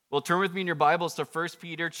Well, turn with me in your Bibles to 1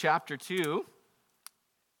 Peter chapter 2.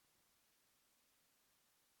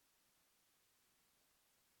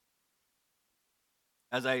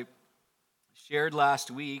 As I shared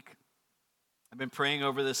last week, I've been praying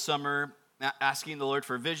over this summer, asking the Lord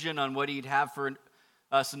for vision on what He'd have for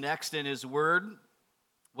us next in His Word.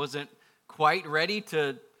 Wasn't quite ready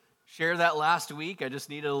to share that last week. I just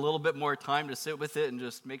needed a little bit more time to sit with it and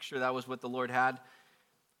just make sure that was what the Lord had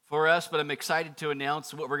for us. But I'm excited to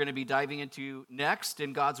announce what we're going to be diving into next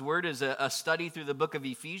in God's Word is a study through the book of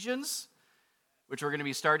Ephesians, which we're going to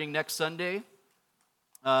be starting next Sunday.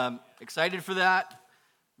 Excited for that.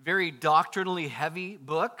 Very doctrinally heavy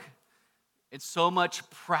book. It's so much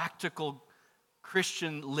practical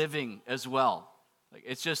Christian living as well.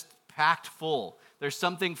 It's just packed full. There's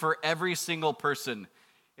something for every single person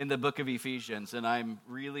in the book of Ephesians, and I'm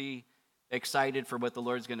really excited for what the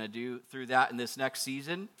Lord's going to do through that in this next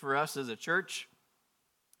season for us as a church.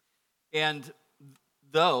 And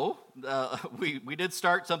though we did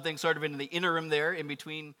start something sort of in the interim there in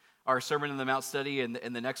between our Sermon on the Mount study and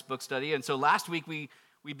the next book study, and so last week we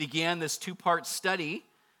began this two-part study,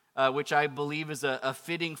 which I believe is a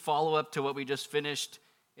fitting follow-up to what we just finished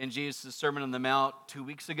in Jesus' Sermon on the Mount 2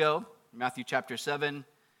 weeks ago, Matthew chapter 7,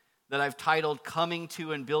 that I've titled Coming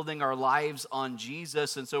to and Building Our Lives on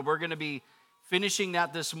Jesus. And so we're going to be finishing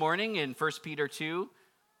that this morning in 1 Peter 2,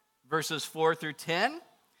 verses 4 through 10.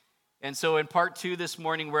 And so in part 2 this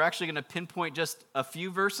morning, we're actually going to pinpoint just a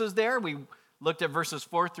few verses there. We looked at verses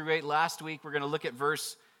 4 through 8 last week. We're going to look at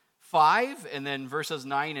verse 5 and then verses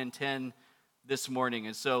 9 and 10 this morning.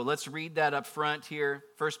 And so let's read that up front here.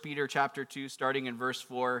 1 Peter chapter 2, starting in verse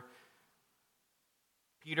 4.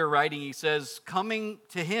 Peter writing, he says, coming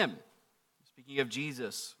to him, speaking of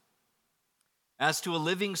Jesus, as to a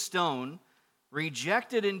living stone,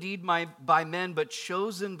 rejected indeed by men, but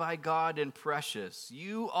chosen by God and precious.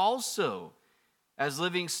 You also, as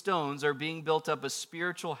living stones, are being built up a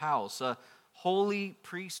spiritual house, a holy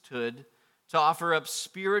priesthood, to offer up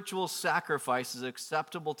spiritual sacrifices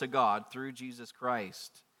acceptable to God through Jesus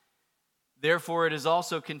Christ. Therefore, it is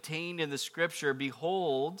also contained in the scripture,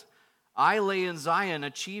 behold, I lay in Zion a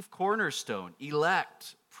chief cornerstone,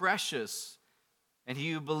 elect, precious, and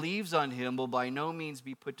he who believes on him will by no means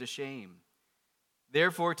be put to shame.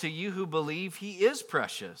 Therefore, to you who believe, he is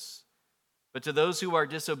precious. But to those who are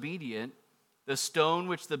disobedient, the stone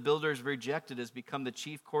which the builders rejected has become the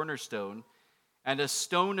chief cornerstone, and a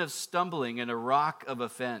stone of stumbling and a rock of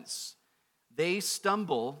offense. They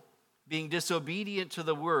stumble, being disobedient to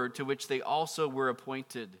the word to which they also were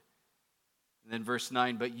appointed. And then verse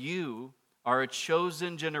 9, but you are a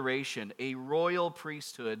chosen generation, a royal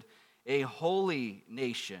priesthood, a holy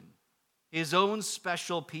nation, his own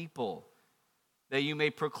special people, that you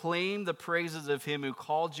may proclaim the praises of him who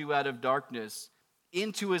called you out of darkness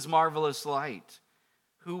into his marvelous light,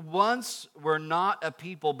 who once were not a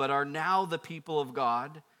people, but are now the people of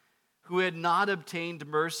God, who had not obtained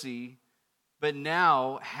mercy, but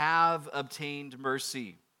now have obtained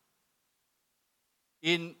mercy.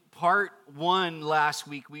 In part 1 last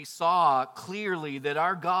week, we saw clearly that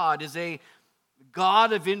our God is a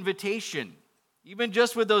God of invitation. Even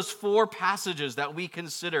just with those 4 passages that we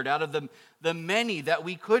considered, out of the many that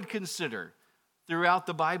we could consider throughout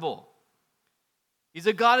the Bible. He's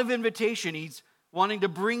a God of invitation. He's wanting to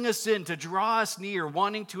bring us in, to draw us near,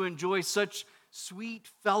 wanting to enjoy such sweet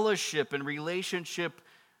fellowship and relationship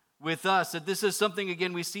with us, that this is something,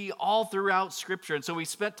 again, we see all throughout Scripture. And so we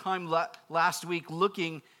spent time last week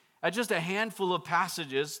looking at just a handful of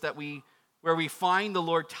passages where we find the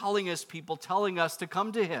Lord telling us to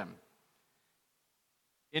come to Him,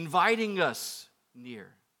 inviting us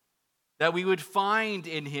near, that we would find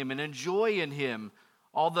in Him and enjoy in Him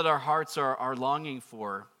all that our hearts are longing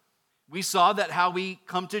for. We saw that how we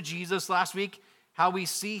come to Jesus last week, how we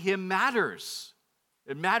see Him matters.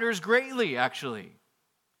 It matters greatly, actually.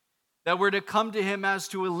 That we're to come to Him as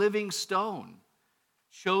to a living stone,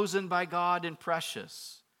 chosen by God and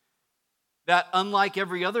precious. That unlike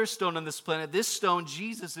every other stone on this planet, this stone,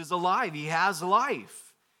 Jesus, is alive. He has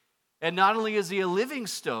life. And not only is He a living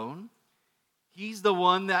stone, He's the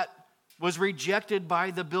one that was rejected by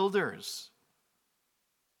the builders,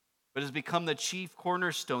 but has become the chief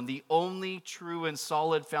cornerstone, the only true and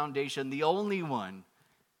solid foundation, the only one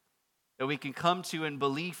that we can come to in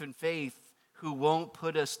belief and faith, who won't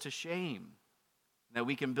put us to shame, that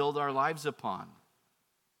we can build our lives upon.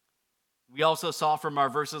 We also saw from our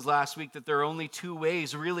verses last week that there are only 2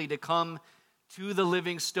 ways really to come to the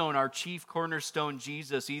living stone, our chief cornerstone,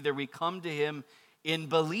 Jesus. Either we come to Him in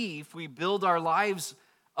belief, we build our lives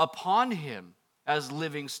upon Him as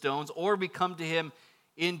living stones, or we come to Him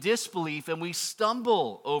in disbelief, and we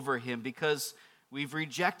stumble over him because we've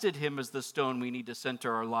rejected him as the stone we need to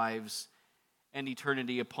center our lives and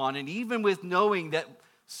eternity upon. And even with knowing that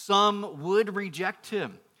some would reject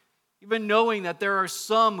him, even knowing that there are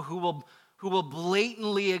some who will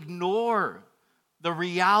blatantly ignore the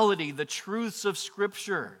reality, the truths of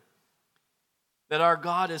Scripture, that our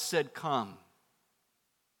God has said, come.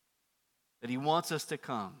 That he wants us to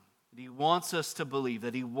come. That he wants us to believe.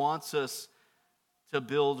 That he wants us to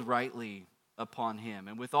build rightly upon him.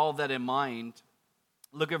 And with all that in mind,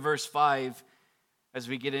 look at verse 5 as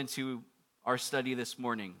we get into our study this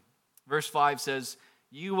morning. Verse 5 says,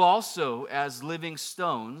 you also, as living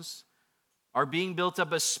stones, are being built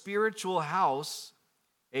up a spiritual house,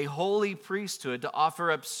 a holy priesthood, to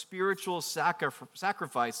offer up spiritual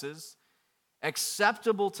sacrifices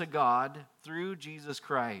acceptable to God through Jesus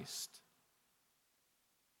Christ.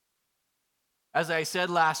 As I said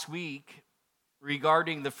last week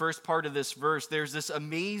regarding the first part of this verse, there's this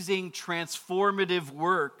amazing transformative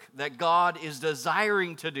work that God is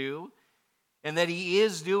desiring to do and that he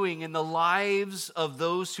is doing in the lives of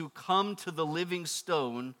those who come to the living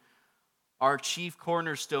stone, our chief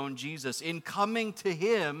cornerstone, Jesus. In coming to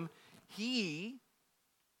him, he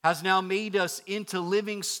has now made us into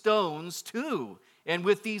living stones too. And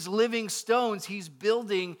with these living stones, he's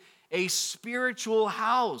building a spiritual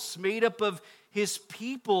house made up of his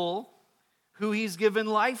people who he's given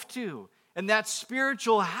life to. And that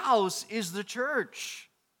spiritual house is the church.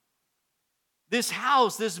 This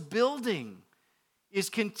house, this building, is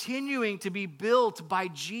continuing to be built by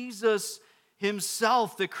Jesus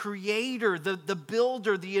himself, the creator, the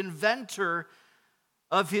builder, the inventor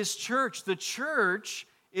of his church. The church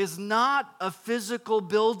is not a physical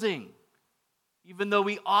building, even though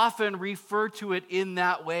we often refer to it in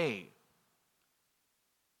that way.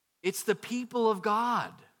 It's the people of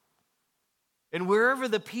God. And wherever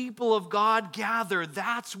the people of God gather,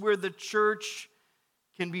 that's where the church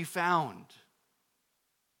can be found.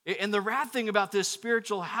 And the rad thing about this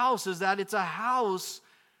spiritual house is that it's a house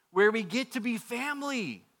where we get to be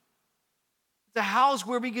family. It's a house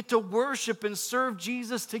where we get to worship and serve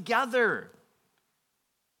Jesus together.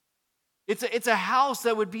 It's a house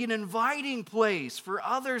that would be an inviting place for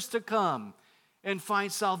others to come and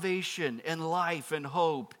find salvation and life and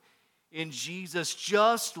hope in Jesus,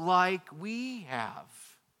 just like we have.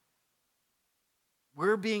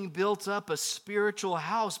 We're being built up a spiritual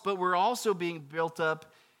house, but we're also being built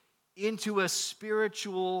up into a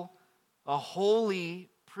spiritual, a holy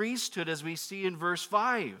priesthood, as we see in verse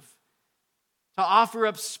 5, to offer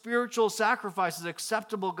up spiritual sacrifices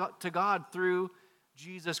acceptable to God through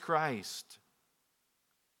Jesus Christ.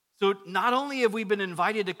 So not only have we been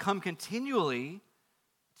invited to come continually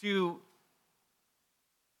to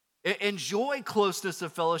enjoy closeness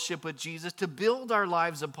of fellowship with Jesus, to build our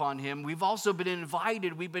lives upon him, we've also been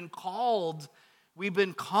invited, we've been called, we've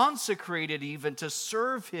been consecrated even to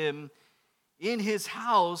serve him in his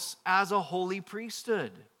house as a holy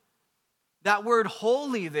priesthood. That word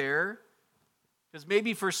holy there, because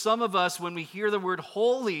maybe for some of us, when we hear the word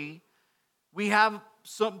holy, we have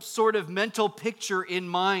some sort of mental picture in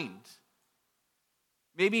mind.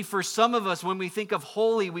 Maybe for some of us, when we think of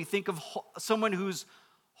holy, we think of someone who's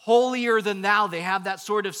holier than thou. They have that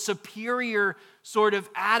sort of superior sort of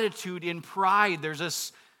attitude in pride. There's a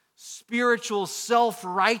spiritual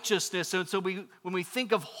self-righteousness. And so when we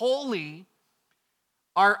think of holy,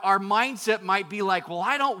 our mindset might be like, well,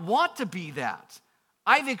 I don't want to be that.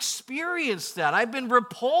 I've experienced that. I've been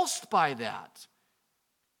repulsed by that.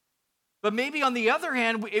 But maybe on the other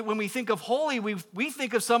hand, when we think of holy, we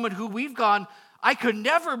think of someone who we've gone, I could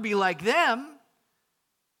never be like them.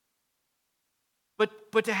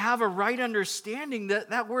 But to have a right understanding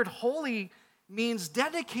that word holy means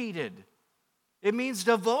dedicated. It means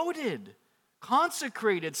devoted,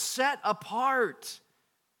 consecrated, set apart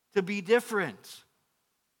to be different.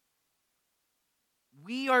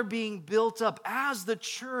 We are being built up as the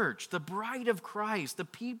church, the bride of Christ, the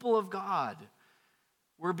people of God.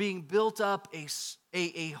 We're being built up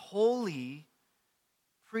a holy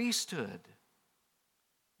priesthood.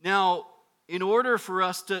 Now, in order for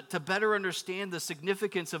us to better understand the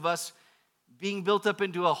significance of us being built up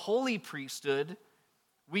into a holy priesthood,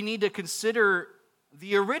 we need to consider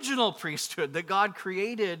the original priesthood that God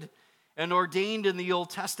created and ordained in the Old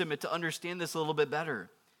Testament to understand this a little bit better.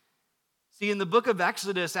 See, in the book of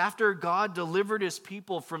Exodus, after God delivered his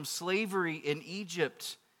people from slavery in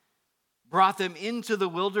Egypt, brought them into the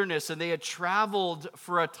wilderness, and they had traveled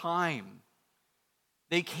for a time,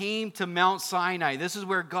 they came to Mount Sinai. This is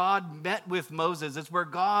where God met with Moses. It's where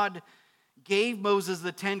God gave Moses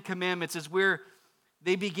the 10 Commandments. It's where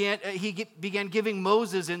he began giving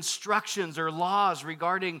Moses instructions or laws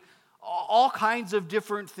regarding all kinds of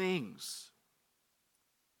different things.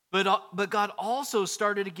 But God also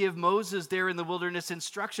started to give Moses there in the wilderness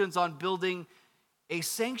instructions on building a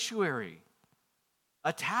sanctuary,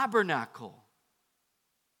 a tabernacle,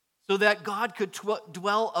 so that God could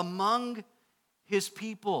dwell among his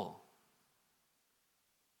people,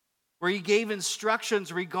 where he gave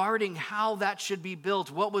instructions regarding how that should be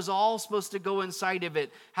built, what was all supposed to go inside of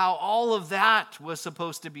it, how all of that was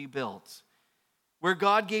supposed to be built, where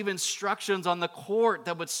God gave instructions on the court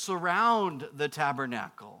that would surround the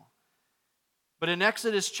tabernacle. But in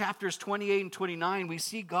Exodus chapters 28 and 29, we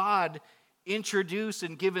see God introduce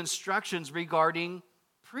and give instructions regarding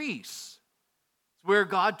priests. It's where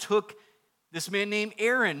God took this man named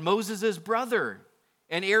Aaron, Moses' brother,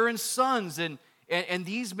 and Aaron's sons, and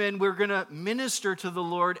these men were going to minister to the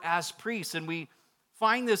Lord as priests. And we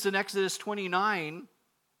find this in Exodus 29,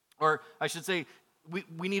 or I should say,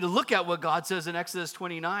 we need to look at what God says in Exodus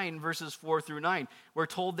 29, verses 4 through 9. We're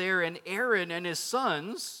told there, and Aaron and his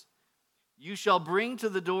sons you shall bring to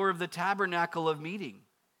the door of the tabernacle of meeting,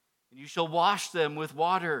 and you shall wash them with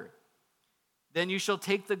water. Then you shall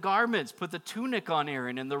take the garments, put the tunic on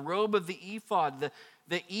Aaron, and the robe of the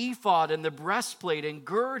ephod and the breastplate, and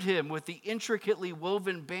gird him with the intricately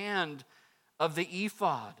woven band of the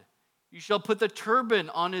ephod. You shall put the turban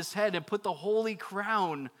on his head, and put the holy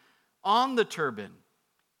crown on the turban.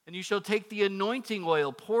 And you shall take the anointing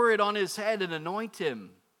oil, pour it on his head, and anoint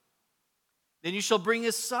him. Then you shall bring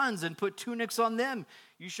his sons and put tunics on them.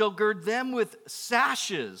 You shall gird them with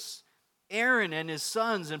sashes, Aaron and his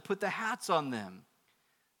sons, and put the hats on them.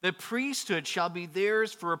 The priesthood shall be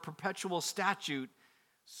theirs for a perpetual statute.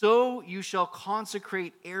 So you shall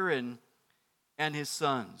consecrate Aaron and his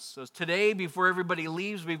sons. So today, before everybody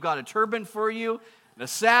leaves, we've got a turban for you, and a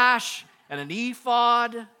sash, and an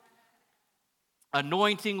ephod,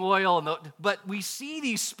 anointing oil. But we see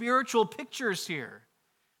these spiritual pictures here.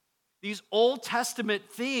 These Old Testament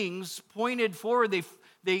things pointed forward.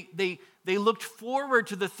 They looked forward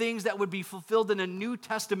to the things that would be fulfilled in a New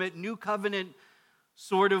Testament, New Covenant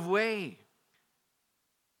sort of way.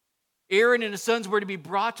 Aaron and his sons were to be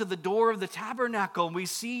brought to the door of the tabernacle. And we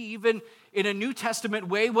see even in a New Testament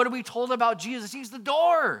way, what are we told about Jesus? He's the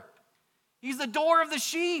door. He's the door of the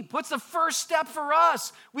sheep. What's the first step for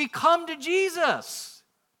us? We come to Jesus.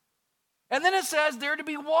 And then it says they're to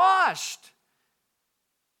be washed.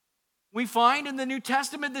 We find in the New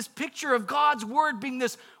Testament this picture of God's word being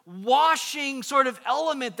this washing sort of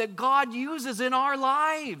element that God uses in our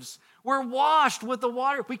lives. We're washed with the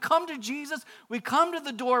water. We come to Jesus, we come to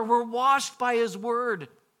the door, we're washed by his word.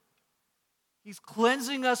 He's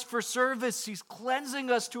cleansing us for service. He's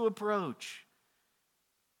cleansing us to approach.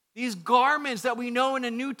 These garments that we know in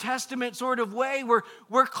a New Testament sort of way,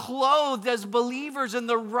 we're clothed as believers in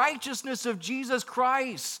the righteousness of Jesus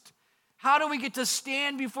Christ. How do we get to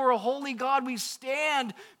stand before a holy God? We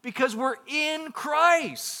stand because we're in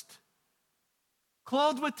Christ,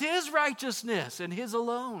 clothed with his righteousness and his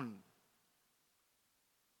alone.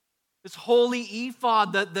 This holy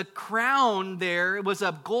ephod, the crown there, it was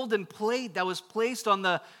a golden plate that was placed on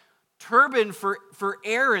the turban for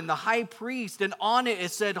Aaron, the high priest, and on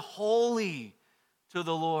it said, "Holy to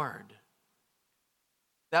the Lord."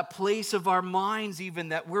 That place of our minds even,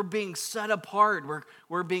 that we're being set apart,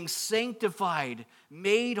 we're being sanctified,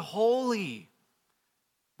 made holy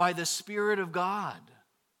by the Spirit of God.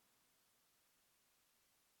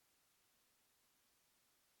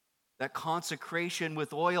 That consecration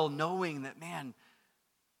with oil, knowing that, man,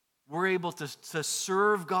 we're able to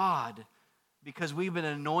serve God because we've been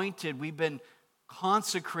anointed, we've been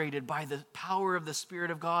consecrated by the power of the Spirit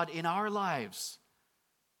of God in our lives.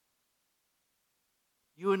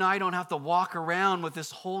 You and I don't have to walk around with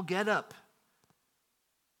this whole getup.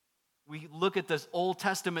 We look at this Old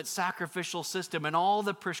Testament sacrificial system and all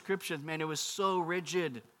the prescriptions, man, it was so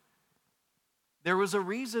rigid. There was a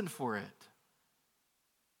reason for it.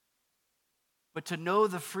 But to know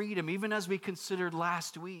the freedom, even as we considered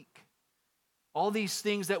last week, all these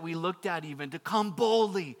things that we looked at even, to come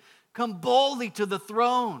boldly to the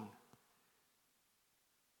throne.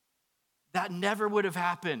 That never would have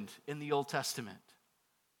happened in the Old Testament.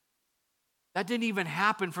 That didn't even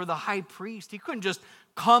happen for the high priest. He couldn't just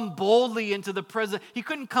come boldly into the presence. He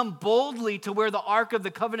couldn't come boldly to where the Ark of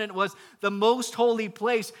the Covenant was, the most holy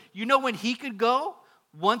place. You know when he could go?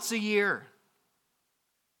 Once a year.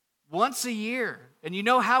 Once a year. And you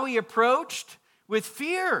know how he approached? With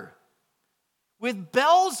fear. With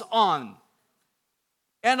bells on.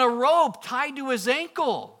 And a rope tied to his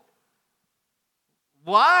ankle.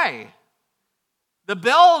 Why? The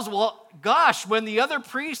bells, well, gosh, when the other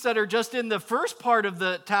priests that are just in the first part of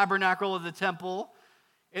the tabernacle of the temple,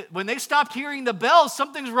 when they stopped hearing the bells,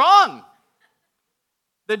 something's wrong.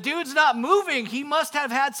 The dude's not moving. He must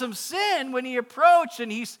have had some sin when he approached,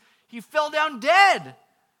 and he fell down dead.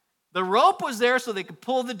 The rope was there so they could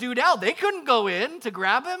pull the dude out. They couldn't go in to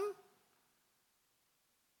grab him.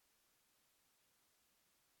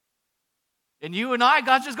 And you and I,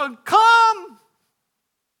 God's just going, come!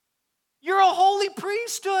 You're a holy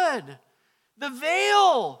priesthood. The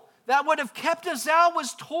veil that would have kept us out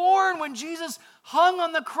was torn when Jesus hung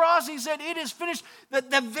on the cross. He said, it is finished.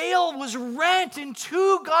 The veil was rent in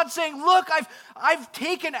two. God saying, look, I've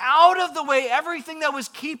taken out of the way everything that was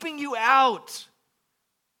keeping you out.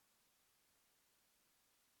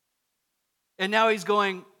 And now he's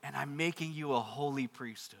going, and I'm making you a holy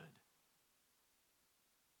priesthood.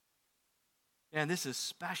 Man, this is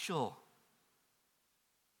special.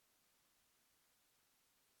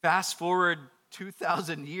 Fast forward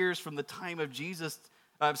 2,000 years from the time of Jesus,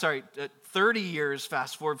 30 years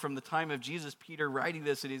fast forward from the time of Jesus, Peter writing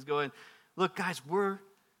this, and he's going, look, guys, we're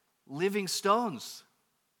living stones.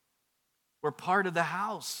 We're part of the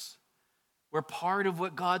house. We're part of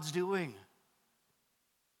what God's doing.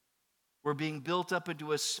 We're being built up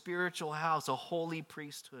into a spiritual house, a holy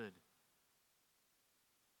priesthood.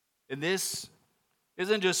 And this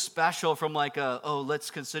isn't just special from like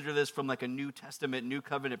let's consider this from like a New Testament, New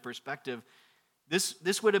Covenant perspective.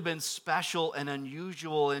 This would have been special and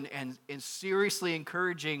unusual and seriously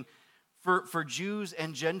encouraging for Jews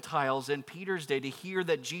and Gentiles in Peter's day to hear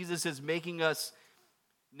that Jesus is making us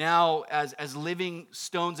now as living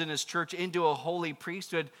stones in his church into a holy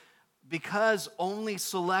priesthood, because only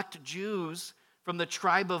select Jews from the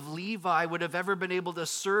tribe of Levi would have ever been able to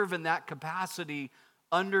serve in that capacity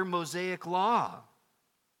under Mosaic law.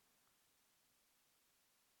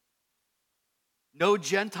 No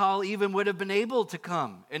Gentile even would have been able to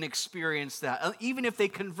come and experience that. Even if they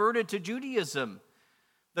converted to Judaism,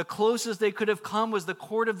 the closest they could have come was the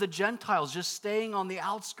court of the Gentiles, just staying on the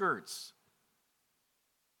outskirts.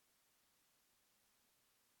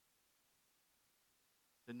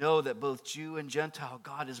 To know that both Jew and Gentile,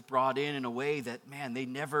 God has brought in a way that, man, they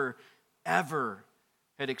never, ever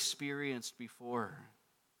had experienced before.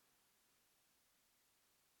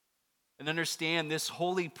 And understand this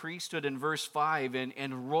holy priesthood in verse 5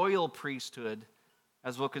 and royal priesthood,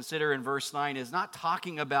 as we'll consider in verse 9, is not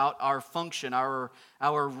talking about our function, our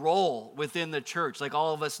role within the church. Like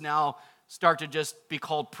all of us now start to just be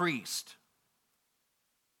called priest.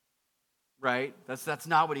 Right? That's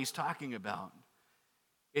not what he's talking about.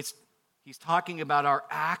 He's talking about our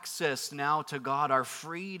access now to God, our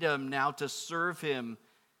freedom now to serve him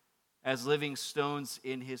as living stones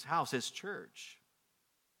in his house, his church.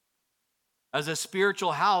 As a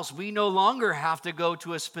spiritual house, we no longer have to go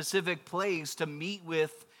to a specific place to meet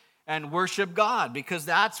with and worship God, because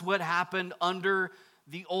that's what happened under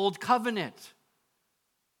the old covenant.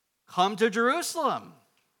 Come to Jerusalem.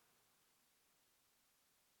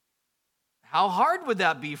 How hard would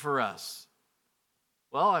that be for us?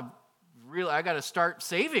 Well, I got to start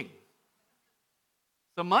saving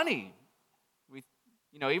some money.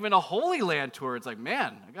 Even a Holy Land tour, it's like,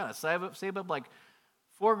 man, I got to save up like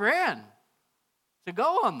 $4,000 to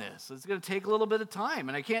go on this. It's going to take a little bit of time,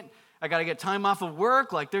 and I got to get time off of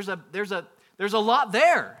work. Like there's a lot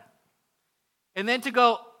there. And then to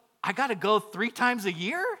go, I got to go 3 times a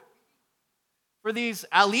year for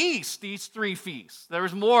at least these 3 feasts.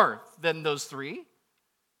 There's more than those 3.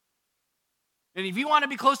 And if you want to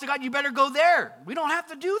be close to God, you better go there. We don't have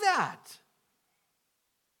to do that.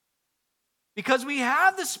 Because we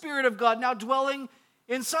have the Spirit of God now dwelling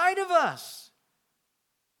inside of us.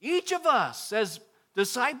 Each of us, as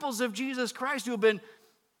disciples of Jesus Christ who have been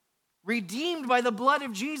redeemed by the blood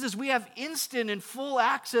of Jesus, we have instant and full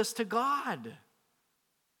access to God.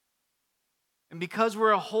 And because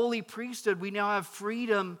we're a holy priesthood, we now have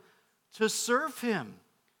freedom to serve him,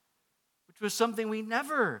 which was something we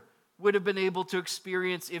never would have been able to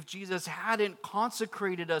experience if Jesus hadn't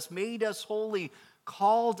consecrated us, made us holy,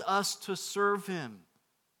 called us to serve him.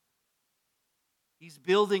 He's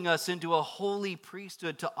building us into a holy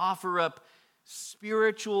priesthood to offer up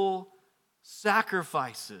spiritual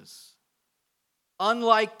sacrifices.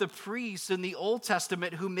 Unlike the priests in the Old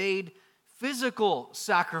Testament who made physical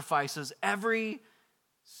sacrifices every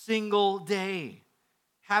single day,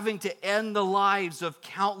 having to end the lives of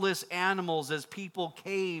countless animals as people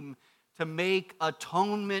came to make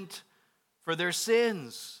atonement for their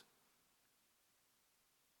sins.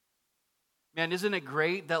 Man, isn't it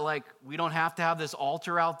great that we don't have to have this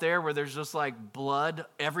altar out there where there's just blood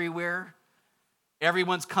everywhere?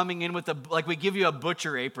 Everyone's coming in with like we give you a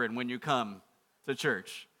butcher apron when you come to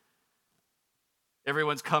church.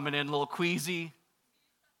 Everyone's coming in a little queasy.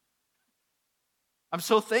 I'm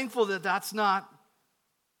so thankful that that's not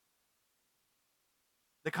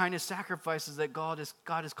the kind of sacrifices that God is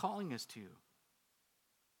calling us to.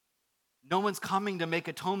 No one's coming to make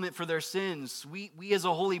atonement for their sins. We as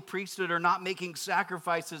a holy priesthood are not making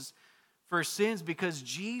sacrifices for sins because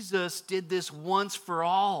Jesus did this once for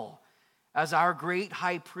all as our great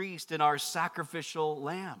high priest and our sacrificial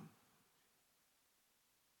lamb.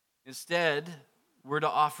 Instead, we're to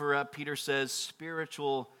offer up, Peter says,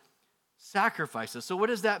 spiritual sacrifices. So what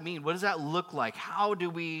does that mean? What does that look like? How do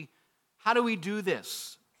we do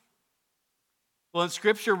this? Well, in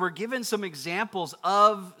Scripture, we're given some examples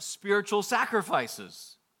of spiritual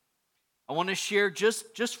sacrifices. I want to share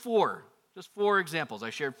just four examples. I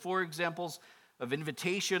shared 4 examples of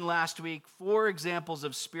invitation last week, 4 examples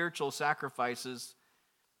of spiritual sacrifices.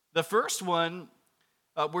 The first one,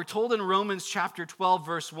 we're told in Romans chapter 12,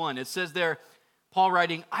 verse 1. It says there, Paul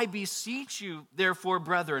writing, I beseech you, therefore,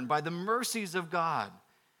 brethren, by the mercies of God,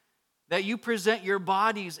 that you present your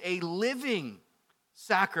bodies a living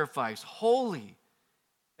sacrifice, holy,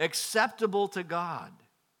 acceptable to God,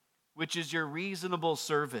 which is your reasonable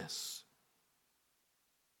service.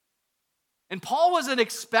 And Paul wasn't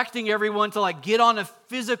expecting everyone to get on a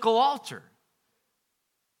physical altar.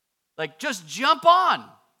 Just jump on,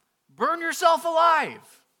 burn yourself alive.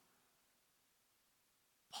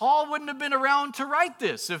 Paul wouldn't have been around to write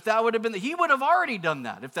this if that would have been, he would have already done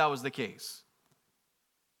that if that was the case.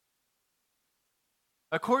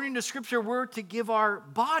 According to Scripture, we're to give our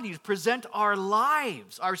bodies, present our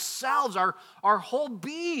lives, ourselves, our whole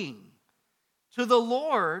being to the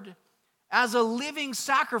Lord as a living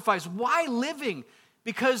sacrifice. Why living?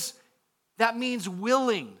 Because that means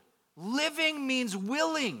willing. Living means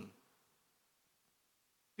willing.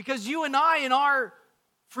 Because you and I, in our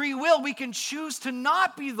free will, we can choose to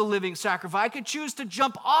not be the living sacrifice. I could choose to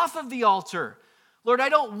jump off of the altar. Lord, I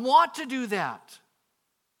don't want to do that.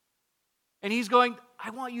 And he's going,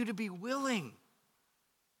 I want you to be willing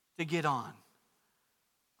to get on.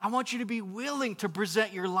 I want you to be willing to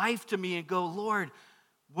present your life to me and go, Lord,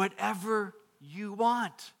 whatever you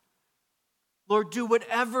want. Lord, do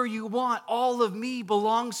whatever you want. All of me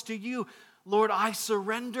belongs to you. Lord, I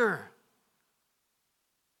surrender.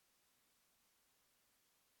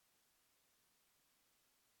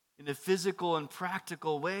 In a physical and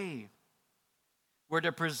practical way, we're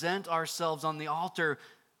to present ourselves on the altar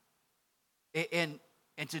and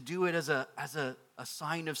to do it as a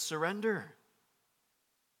sign of surrender.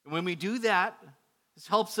 And when we do that, this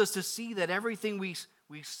helps us to see that everything we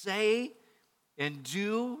say and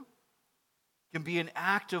do can be an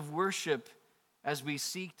act of worship as we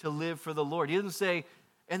seek to live for the Lord. He doesn't say,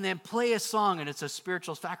 and then play a song and it's a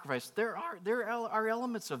spiritual sacrifice. There are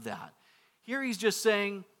elements of that. Here he's just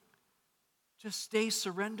saying, just stay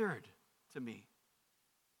surrendered to me.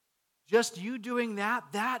 Just you doing that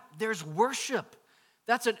there's worship.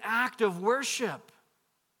 That's an act of worship.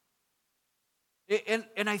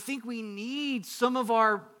 And I think we need some of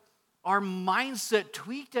our mindset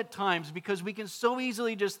tweaked at times because we can so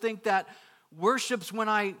easily just think that worship's when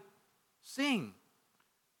I sing.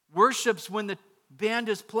 Worship's when the band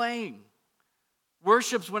is playing.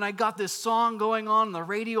 Worship's when I got this song going on the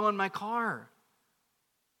radio in my car.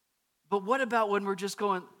 But what about when we're just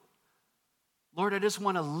going, Lord, I just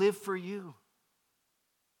want to live for you.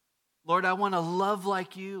 Lord, I want to love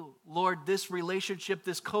like you. Lord, this relationship,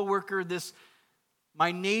 this coworker,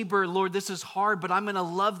 my neighbor, Lord, this is hard, but I'm going to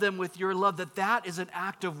love them with your love. That is an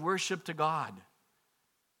act of worship to God.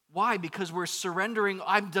 Why? Because we're surrendering.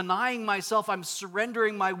 I'm denying myself. I'm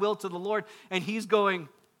surrendering my will to the Lord. And he's going,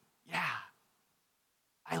 yeah,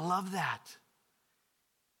 I love that.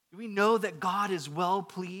 Do we know that God is well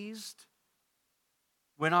pleased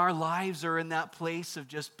when our lives are in that place of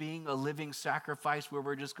just being a living sacrifice where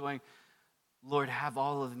we're just going, Lord, have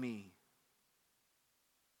all of me?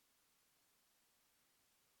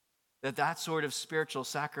 That sort of spiritual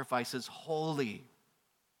sacrifice is holy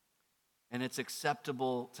and it's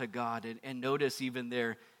acceptable to God. And notice even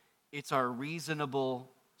there, it's our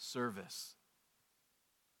reasonable service.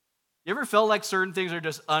 You ever felt like certain things are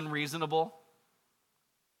just unreasonable?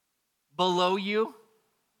 Below you?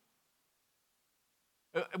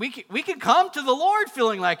 We can come to the Lord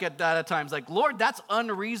feeling like it that at times. Like, Lord, that's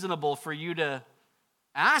unreasonable for you to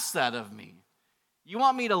ask that of me. You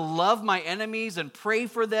want me to love my enemies and pray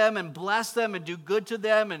for them and bless them and do good to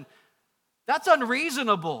them, and that's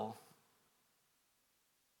unreasonable.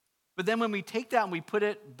 But then when we take that and we put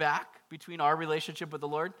it back between our relationship with the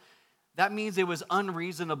Lord, that means it was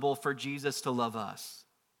unreasonable for Jesus to love us.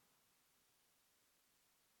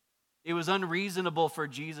 It was unreasonable for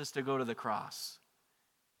Jesus to go to the cross.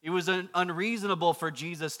 It was unreasonable for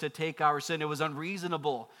Jesus to take our sin. It was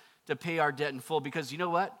unreasonable to pay our debt in full, because you know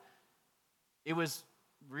what? It was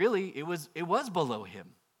below him.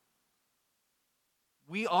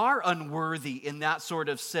 We are unworthy in that sort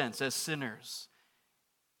of sense as sinners.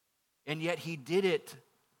 And yet he did it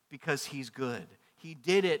because he's good. He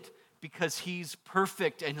did it because he's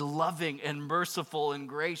perfect and loving and merciful and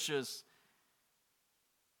gracious.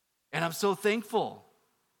 And I'm so thankful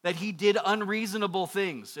that he did unreasonable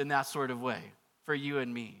things in that sort of way for you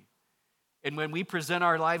and me. And when we present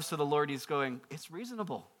our lives to the Lord, he's going, it's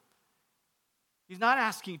reasonable. He's not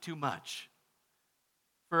asking too much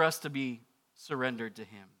for us to be surrendered to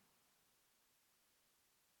him.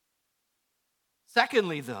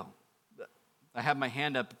 Secondly, though, I have my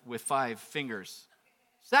hand up with 5 fingers.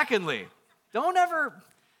 Secondly, don't ever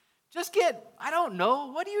just I don't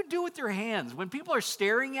know, what do you do with your hands? When people are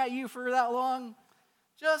staring at you for that long,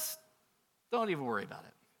 just don't even worry about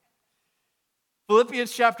it.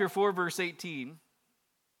 Philippians chapter 4, verse 18,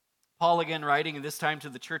 Paul again writing, and this time to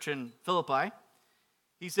the church in Philippi,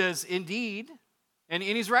 he says, indeed, and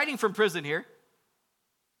he's writing from prison here,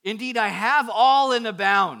 indeed, I have all and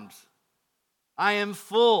abound. I am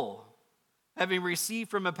full, having received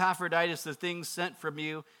from Epaphroditus the things sent from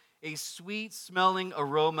you, a sweet-smelling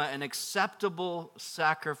aroma, an acceptable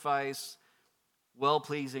sacrifice,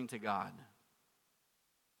 well-pleasing to God.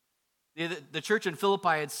 The church in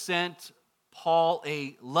Philippi had sent Paul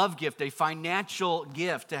a love gift, a financial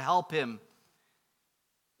gift to help him.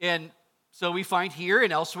 And so we find here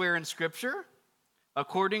and elsewhere in Scripture,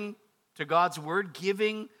 according to God's word,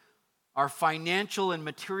 giving our financial and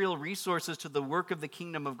material resources to the work of the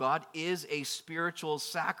kingdom of God is a spiritual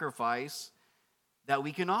sacrifice that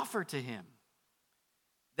we can offer to him.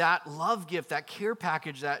 That love gift, that care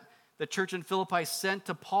package that the church in Philippi sent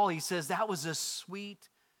to Paul, he says that was a sweet-smelling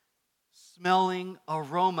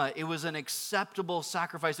aroma. It was an acceptable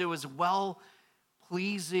sacrifice. It was well-pleasing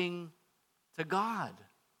to God.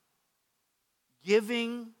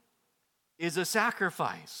 Giving is a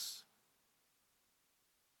sacrifice.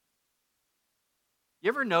 You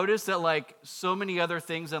ever notice that like so many other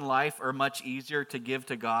things in life are much easier to give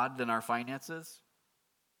to God than our finances?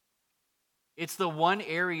 It's the one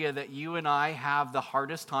area that you and I have the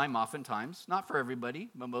hardest time oftentimes, not for everybody,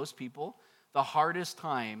 but most people, the hardest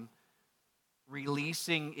time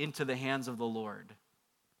releasing into the hands of the Lord.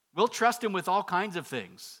 We'll trust him with all kinds of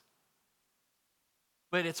things,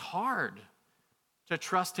 but it's hard to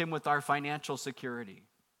trust him with our financial security.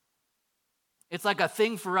 It's like a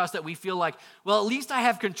thing for us that we feel like, well, at least I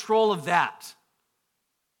have control of that.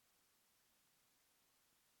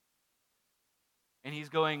 And he's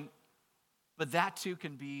going, but that too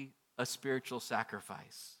can be a spiritual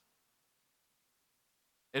sacrifice.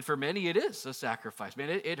 And for many, it is a sacrifice. Man,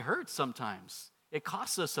 it hurts sometimes. It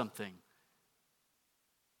costs us something.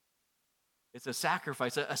 It's a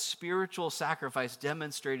sacrifice, a spiritual sacrifice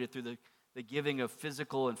demonstrated through the giving of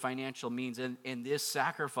physical and financial means. And this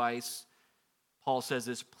sacrifice, Paul says,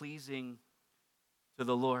 is pleasing to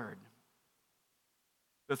the Lord.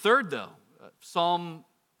 The third, though, Psalm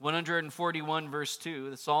 141, verse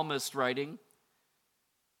 2, the psalmist writing,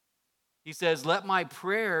 he says, let my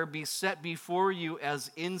prayer be set before you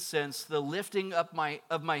as incense, the lifting up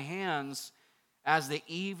of my hands as the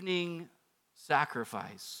evening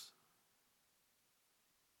sacrifice.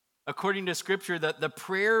 According to Scripture, that the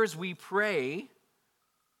prayers we pray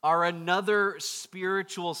are another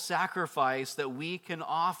spiritual sacrifice that we can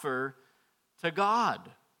offer to God.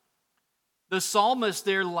 The psalmist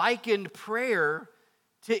there likened prayer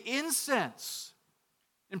to incense.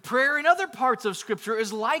 And prayer in other parts of Scripture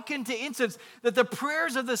is likened to incense, that the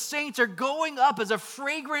prayers of the saints are going up as a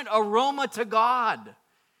fragrant aroma to God.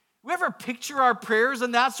 We ever picture our prayers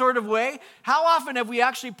in that sort of way? How often have we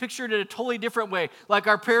actually pictured it a totally different way? Like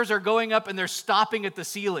our prayers are going up and they're stopping at the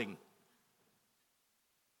ceiling.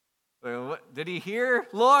 Did he hear?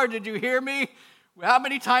 Lord, did you hear me? How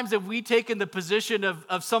many times have we taken the position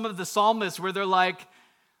of some of the psalmists where they're like,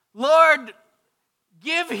 Lord,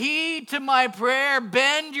 give heed to my prayer,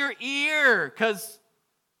 bend your ear. Because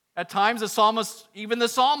at times even the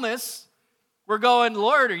psalmists, were going,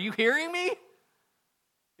 Lord, are you hearing me?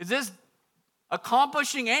 Is this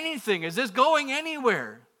accomplishing anything? Is this going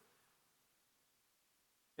anywhere?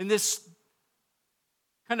 In this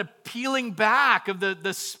kind of peeling back of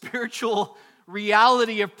the spiritual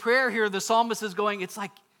reality of prayer here, the psalmist is going, it's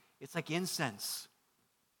like incense.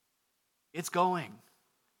 It's going.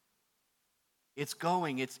 it's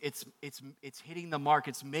going, it's hitting the mark,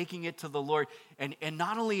 it's making it to the Lord. And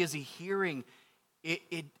not only is he hearing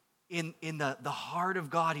it in the heart of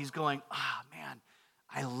God, he's going, man,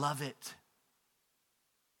 I love it.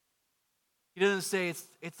 He doesn't say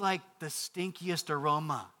it's like the stinkiest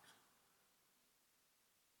aroma.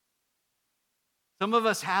 Some of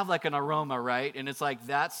us have like an aroma, right? And it's like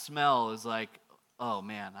that smell is like, oh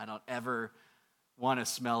man, I don't ever want to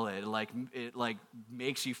smell it. It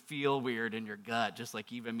makes you feel weird in your gut, just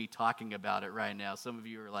like even me talking about it right now. Some of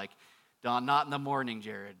you are like, Don, not in the morning,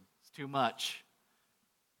 Jared. It's too much.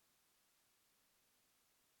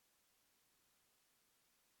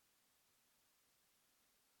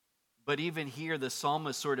 But even here, the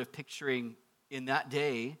psalmist sort of picturing in that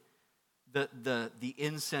day the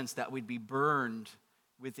incense that would be burned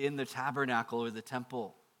within the tabernacle or the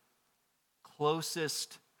temple,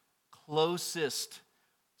 closest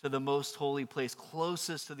to the most holy place,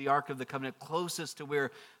 closest to the Ark of the Covenant, closest to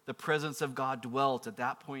where the presence of God dwelt at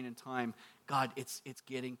that point in time. God, it's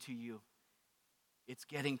getting to you. It's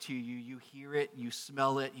getting to you. You hear it, you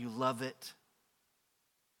smell it, you love it.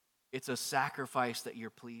 It's a sacrifice that you're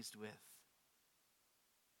pleased with.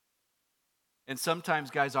 And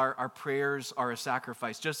sometimes, guys, our prayers are a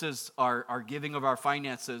sacrifice. Just as our giving of our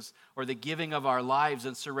finances or the giving of our lives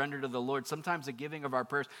and surrender to the Lord, sometimes the giving of our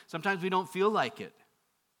prayers, sometimes we don't feel like it.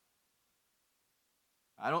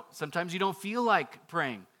 Sometimes you don't feel like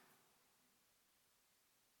praying.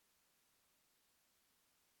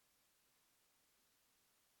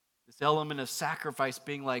 This element of sacrifice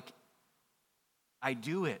being like, I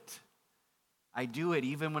do it. I do it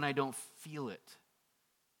even when I don't feel it.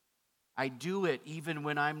 I do it even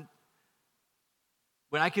when I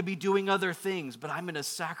could be doing other things, but I'm going to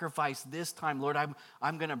sacrifice this time. Lord,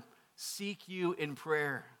 I'm going to seek you in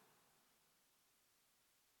prayer.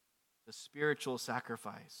 The spiritual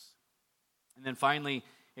sacrifice. And then finally,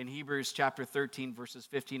 in Hebrews chapter 13, verses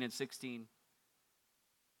 15 and 16,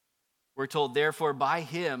 we're told, therefore, by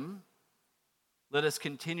him, let us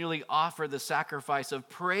continually offer the sacrifice of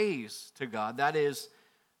praise to God. That is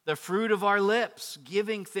the fruit of our lips,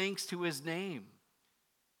 giving thanks to his name.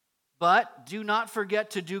 But do not forget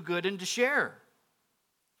to do good and to share,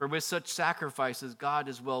 for with such sacrifices God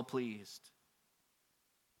is well pleased.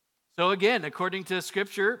 So again, according to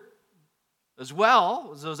Scripture, as well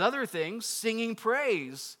as those other things, singing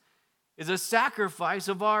praise is a sacrifice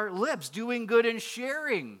of our lips. Doing good and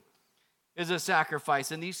sharing is a sacrifice.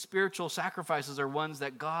 And these spiritual sacrifices are ones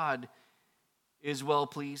that God is well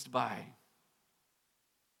pleased by.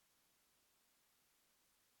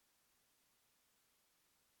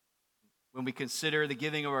 When we consider the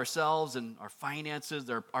giving of ourselves and our finances,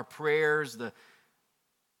 our prayers,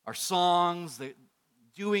 our songs, the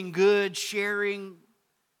doing good, sharing,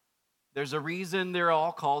 there's a reason they're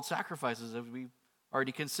all called sacrifices, as we've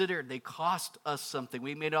already considered. They cost us something.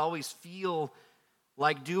 We may not always feel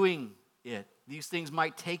like doing it. These things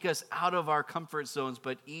might take us out of our comfort zones,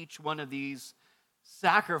 but each one of these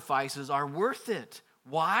sacrifices are worth it.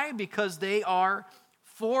 Why? Because they are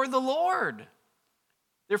for the Lord.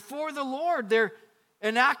 They're for the Lord. They're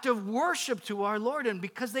an act of worship to our Lord, and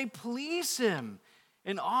because they please him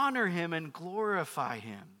and honor him and glorify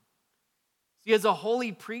him. See, as a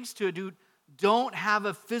holy priesthood who don't have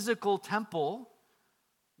a physical temple,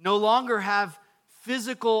 no longer have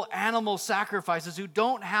physical animal sacrifices, who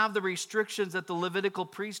don't have the restrictions that the Levitical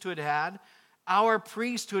priesthood had, our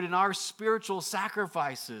priesthood and our spiritual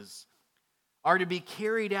sacrifices are to be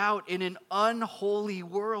carried out in an unholy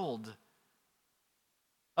world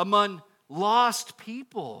among lost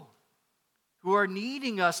people who are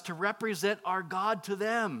needing us to represent our God to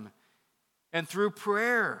them. And through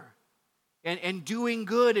prayer and doing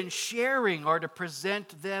good and sharing are to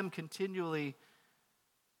present them continually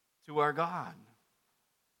to our God.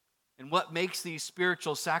 And what makes these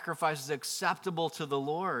spiritual sacrifices acceptable to the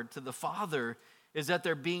Lord, to the Father, is that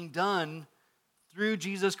they're being done through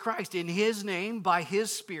Jesus Christ, in his name, by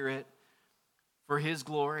his Spirit, for his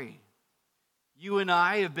glory. You and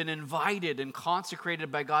I have been invited and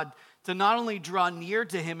consecrated by God to not only draw near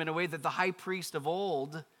to him in a way that the high priest of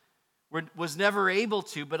old was never able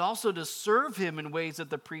to, but also to serve him in ways that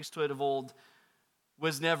the priesthood of old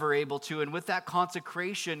was never able to. And with that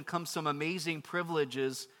consecration comes some amazing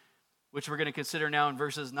privileges, which we're going to consider now in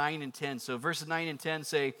verses 9 and 10. So verses 9 and 10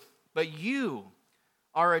 say, but you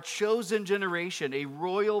are a chosen generation, a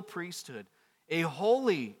royal priesthood, a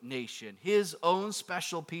holy nation, his own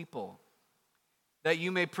special people, that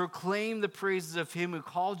you may proclaim the praises of him who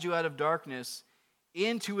called you out of darkness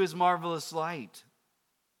into his marvelous light,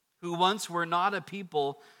 who once were not a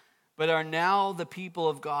people, but are now the people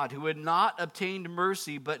of God, who had not obtained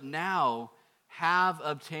mercy, but now have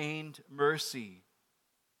obtained mercy.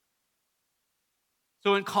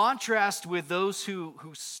 So in contrast with those who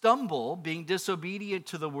stumble, being disobedient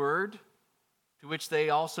to the word, to which they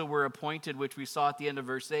also were appointed, which we saw at the end of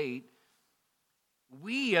verse 8,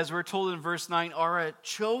 we, as we're told in verse 9, are a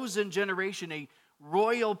chosen generation, a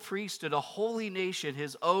royal priesthood, a holy nation,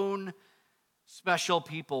 his own special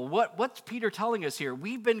people. What's Peter telling us here?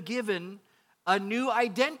 We've been given a new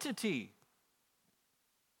identity.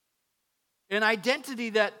 An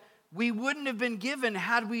identity that we wouldn't have been given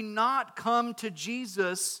had we not come to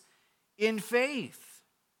Jesus in faith.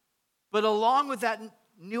 But along with that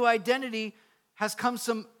new identity has come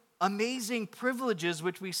some amazing privileges,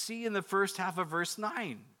 which we see in the first half of verse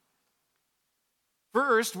 9.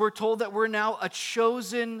 First, we're told that we're now a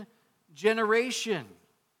chosen generation.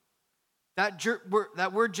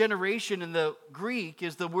 That word generation in the Greek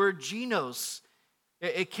is the word genos.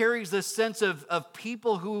 It carries the sense of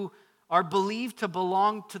people who are believed to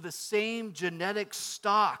belong to the same genetic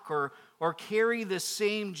stock or carry the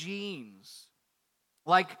same genes.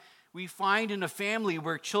 Like we find in a family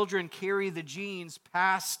where children carry the genes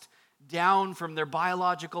passed down from their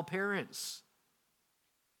biological parents.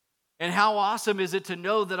 And how awesome is it to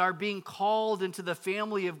know that our being called into the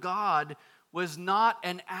family of God was not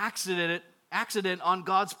an accident on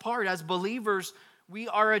God's part. As believers, we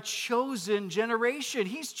are a chosen generation.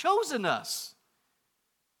 He's chosen us.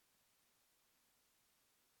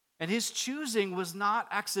 And his choosing was not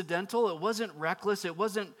accidental. It wasn't reckless. It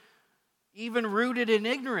wasn't even rooted in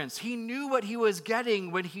ignorance. He knew what he was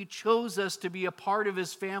getting when he chose us to be a part of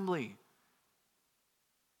his family.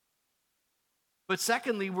 But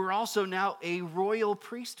secondly, we're also now a royal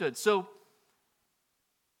priesthood. So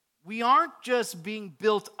we aren't just being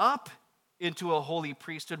built up into a holy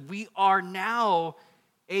priesthood. We are now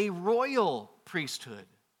a royal priesthood.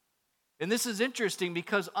 And this is interesting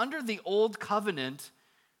because under the old covenant,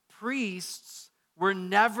 priests were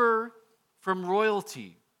never from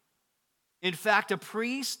royalty. In fact, a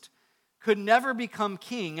priest could never become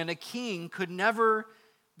king, and a king could never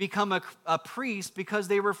become a priest because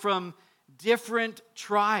they were from different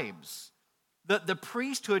tribes. The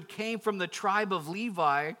priesthood came from the tribe of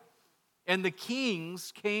Levi, and the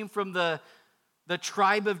kings came from the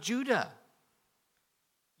tribe of Judah.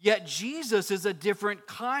 Yet Jesus is a different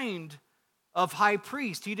kind of high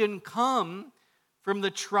priest. He didn't come from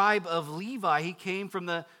the tribe of Levi. He came from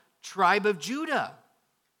the tribe of Judah.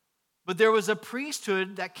 But there was a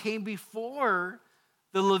priesthood that came before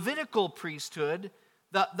the Levitical priesthood,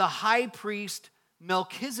 the high priest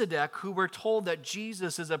Melchizedek, who we're told that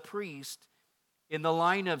Jesus is a priest in the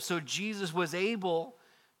line of. So Jesus was able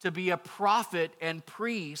to be a prophet and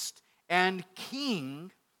priest and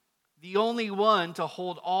king, the only one to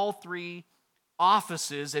hold all three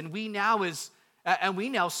offices. And we now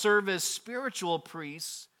serve as spiritual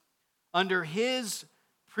priests under his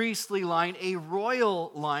priestly line, a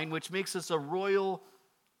royal line, which makes us a royal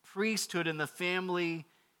priesthood in the family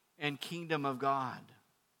and kingdom of God.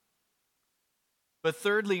 But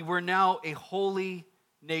thirdly, we're now a holy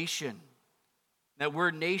nation. That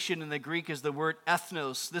word nation in the Greek is the word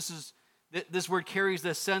ethnos. This word carries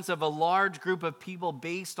the sense of a large group of people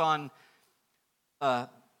based on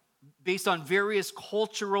various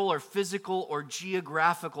cultural or physical or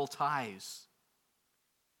geographical ties.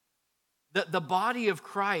 The body of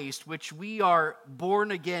Christ, which we are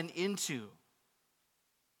born again into,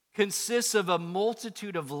 consists of a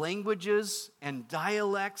multitude of languages and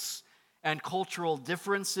dialects and cultural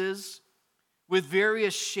differences, with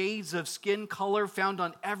various shades of skin color found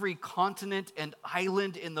on every continent and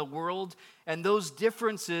island in the world. And those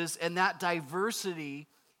differences and that diversity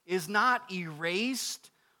is not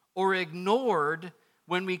erased or ignored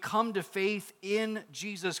when we come to faith in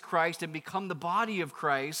Jesus Christ and become the body of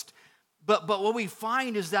Christ. But what we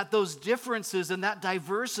find is that those differences and that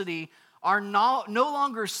diversity are no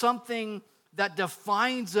longer something that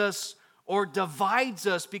defines us or divides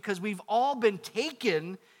us, because we've all been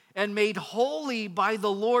taken and made holy by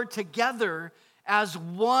the Lord together as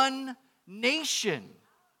one nation.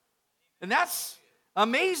 And that's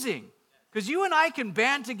amazing, because you and I can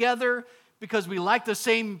band together because we like the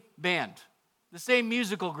same band, the same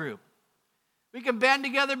musical group. We can band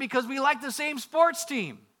together because we like the same sports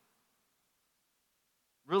team.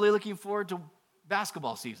 Really looking forward to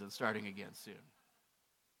basketball season starting again soon.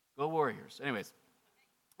 Go Warriors. Anyways.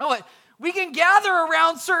 We can gather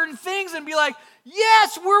around certain things and be like,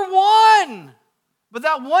 yes, we're one. But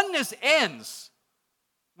that oneness ends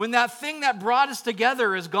when that thing that brought us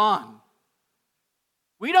together is gone.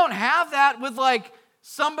 We don't have that with like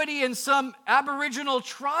somebody in some Aboriginal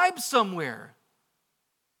tribe somewhere.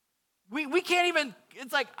 We can't even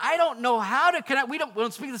it's like, I don't know how to connect. We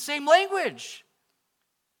don't speak the same language.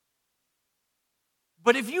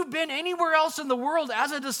 But if you've been anywhere else in the world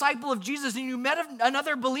as a disciple of Jesus and you met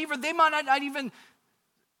another believer, they might not even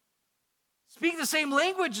speak the same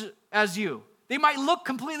language as you. They might look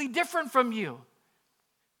completely different from you.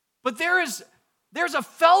 But there's a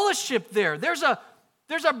fellowship there. There's a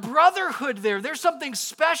brotherhood there. There's something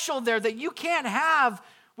special there that you can't have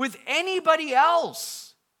with anybody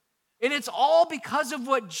else. And it's all because of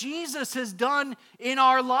what Jesus has done in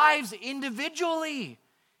our lives individually.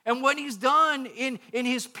 And what he's done in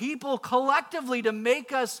his people collectively to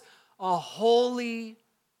make us a holy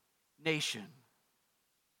nation.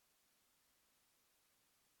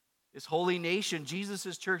 This holy nation,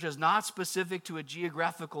 Jesus' church, is not specific to a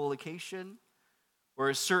geographical location or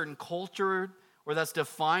a certain culture, or that's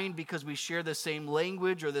defined because we share the same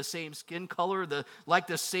language or the same skin color, like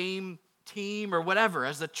the same team or whatever.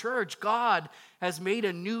 As the church, God has made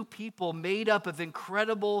a new people made up of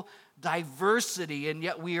incredible diversity, and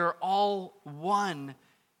yet we are all one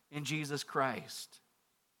in Jesus Christ.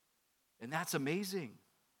 And that's amazing.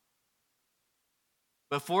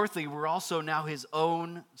 But fourthly, we're also now his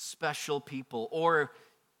own special people, or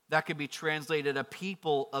that could be translated a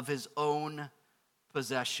people of his own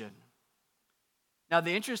possession. Now,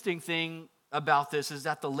 the interesting thing about this is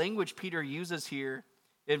that the language Peter uses here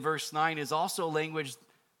in verse 9 is also language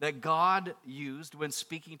that God used when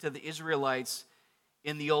speaking to the Israelites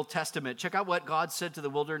in the Old Testament. Check out what God said to the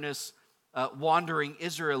wilderness wandering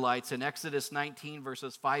Israelites in Exodus 19,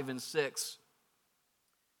 verses 5 and 6.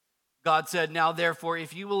 God said, "Now therefore,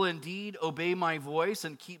 if you will indeed obey my voice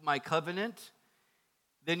and keep my covenant,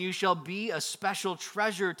 then you shall be a special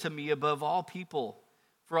treasure to me above all people,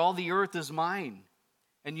 for all the earth is mine.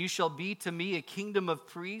 And you shall be to me a kingdom of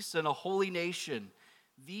priests and a holy nation.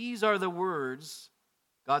 These are the words,"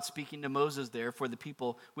 God speaking to Moses there, "for the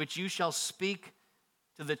people, which you shall speak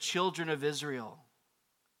to the children of Israel."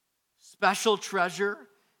 Special treasure,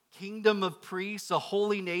 kingdom of priests, a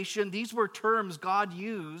holy nation. These were terms God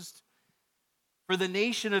used for the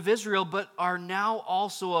nation of Israel, but are now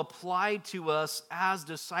also applied to us as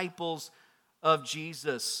disciples of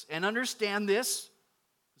Jesus. And understand this,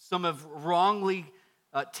 some have wrongly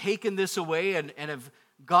taken this away and have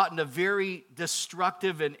gotten a very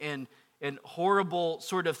destructive and horrible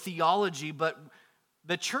sort of theology, but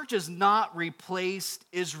the church has not replaced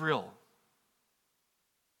Israel.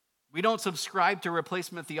 We don't subscribe to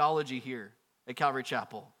replacement theology here at Calvary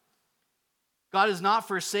Chapel. God has not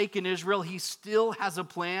forsaken Israel. He still has a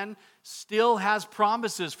plan, still has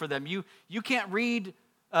promises for them. You can't read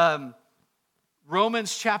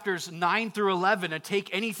Romans chapters 9 through 11 and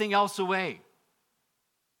take anything else away.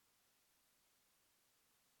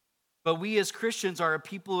 But we as Christians are a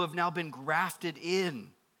people who have now been grafted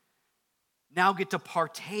in, now get to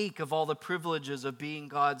partake of all the privileges of being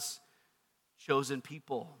God's chosen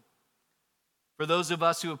people. For those of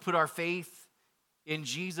us who have put our faith in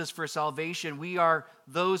Jesus for salvation, we are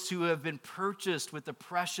those who have been purchased with the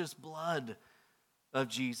precious blood of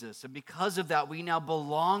Jesus. And because of that, we now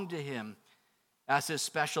belong to him as his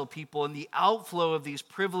special people. And the outflow of these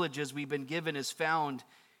privileges we've been given is found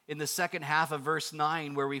in the second half of verse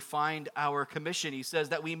 9, where we find our commission. He says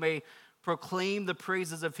that we may proclaim the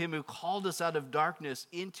praises of him who called us out of darkness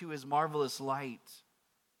into his marvelous light.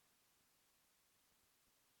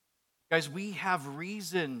 Guys, we have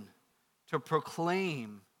reason to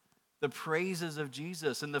proclaim the praises of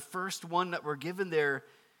Jesus. And the first one that we're given there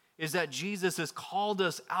is that Jesus has called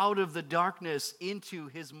us out of the darkness into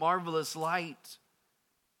his marvelous light.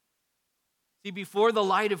 See, before the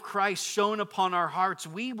light of Christ shone upon our hearts,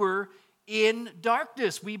 we were in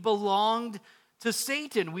darkness. We belonged to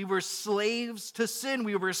Satan. We were slaves to sin.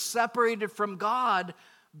 We were separated from God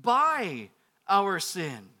by our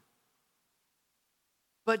sin.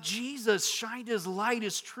 But Jesus shined his light,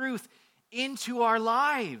 his truth, into our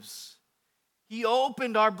lives. He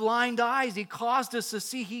opened our blind eyes. He caused us to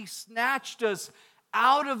see. He snatched us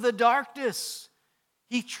out of the darkness.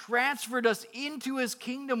 He transferred us into his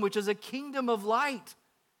kingdom, which is a kingdom of light.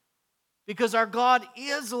 Because our God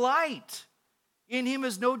is light. In him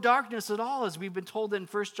is no darkness at all, as we've been told in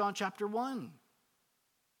 1 John chapter 1.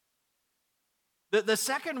 The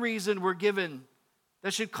second reason we're given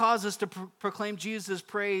that should cause us to proclaim Jesus'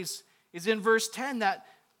 praise is in verse 10, that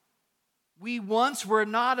we once were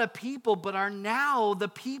not a people, but are now the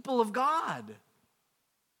people of God.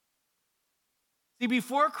 See,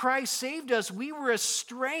 before Christ saved us, we were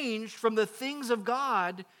estranged from the things of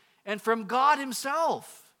God and from God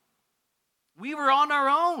himself. We were on our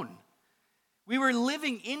own. We were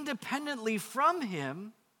living independently from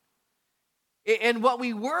him. And what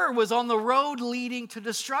we were was on the road leading to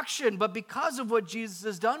destruction, but because of what Jesus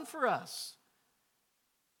has done for us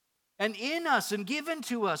and in us and given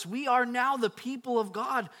to us, we are now the people of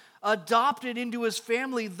God, adopted into his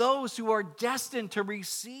family, those who are destined to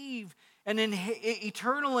receive an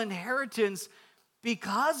eternal inheritance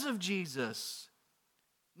because of Jesus.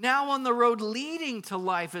 Now on the road leading to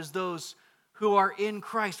life as those who are in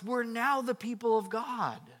Christ. We're now the people of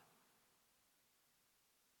God.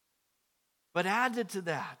 But added to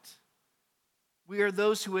that, we are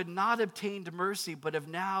those who had not obtained mercy, but have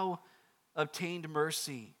now obtained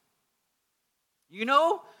mercy. You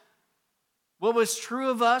know what was true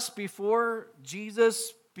of us before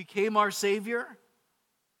Jesus became our Savior?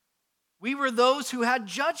 We were those who had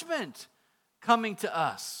judgment coming to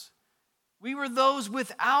us. We were those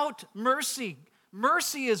without mercy.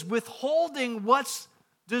 Mercy is withholding what's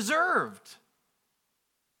deserved.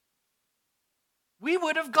 We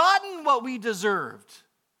would have gotten what we deserved.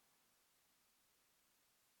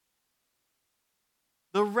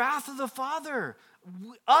 The wrath of the Father,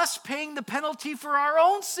 us paying the penalty for our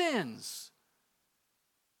own sins.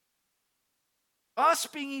 Us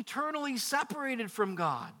being eternally separated from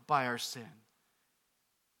God by our sin.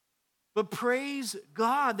 But praise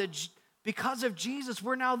God that because of Jesus,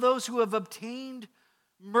 we're now those who have obtained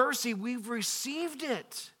mercy. We've received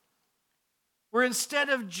it. Where instead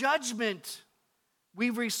of judgment, we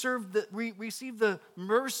receive the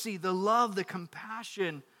mercy, the love, the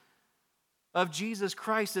compassion of Jesus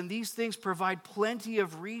Christ. And these things provide plenty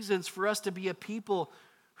of reasons for us to be a people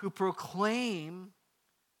who proclaim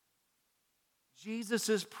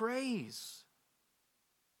Jesus' praise.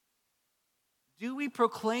 Do we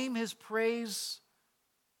proclaim his praise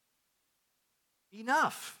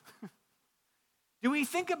enough? Do we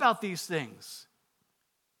think about these things?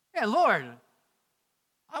 Yeah, Lord,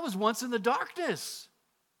 I was once in the darkness.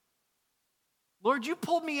 Lord, you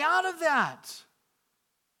pulled me out of that.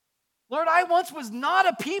 Lord, I once was not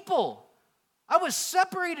a people. I was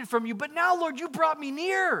separated from you, but now, Lord, you brought me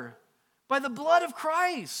near by the blood of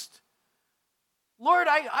Christ. Lord,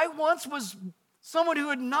 I once was someone who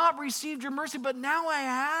had not received your mercy, but now I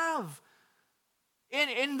have.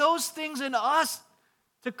 And those things in us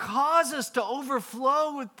to cause us to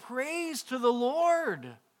overflow with praise to the Lord.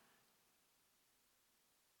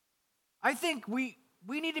 I think we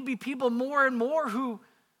need to be people more and more who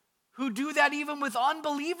do that even with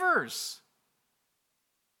unbelievers.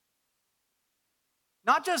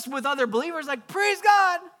 Not just with other believers, like, praise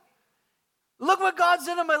God. Look what God's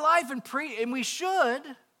done in my life, and we should.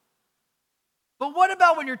 But what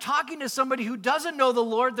about when you're talking to somebody who doesn't know the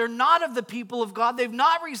Lord, they're not of the people of God, they've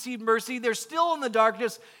not received mercy, they're still in the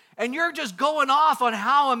darkness, and you're just going off on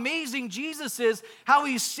how amazing Jesus is, how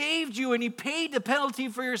he saved you and he paid the penalty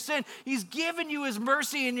for your sin. He's given you his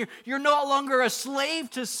mercy and you're no longer a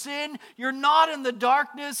slave to sin. You're not in the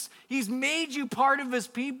darkness. He's made you part of his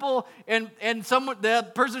people, and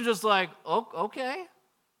that person's just like, oh, okay.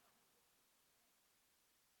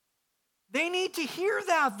 They need to hear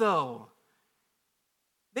that, though.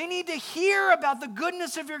 They need to hear about the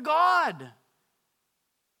goodness of your God.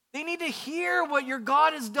 They need to hear what your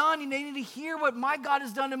God has done, and they need to hear what my God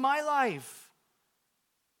has done in my life.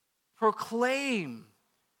 Proclaim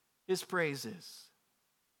his praises.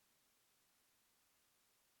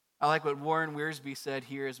 I like what Warren Wiersbe said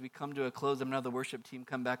here as we come to a close. I'm going to have the worship team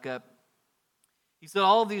come back up. He said,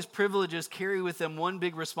 all of these privileges carry with them one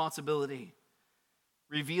big responsibility: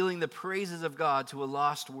 revealing the praises of God to a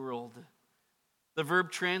lost world. The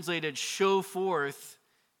verb translated show forth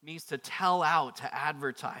means to tell out, to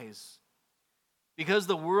advertise. Because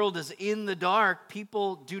the world is in the dark,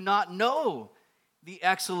 people do not know the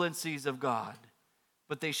excellencies of God,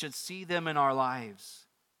 but they should see them in our lives.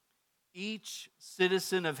 Each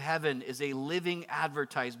citizen of heaven is a living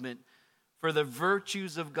advertisement for the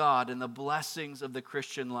virtues of God and the blessings of the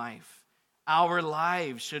Christian life. Our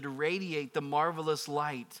lives should radiate the marvelous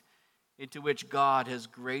light into which God has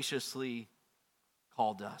graciously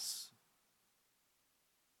called us.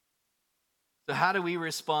 So how do we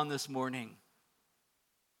respond this morning?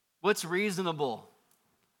 What's reasonable?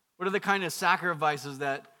 What are the kind of sacrifices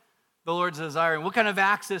that the Lord's desiring? What kind of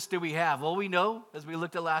access do we have? Well, we know, as we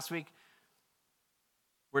looked at last week,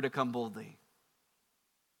 we're to come boldly.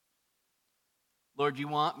 Lord, you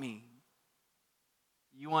want me.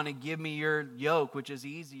 You want to give me your yoke, which is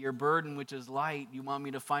easy, your burden, which is light. You want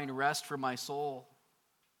me to find rest for my soul.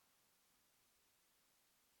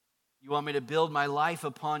 You want me to build my life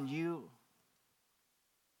upon you.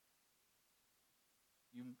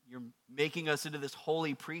 You're making us into this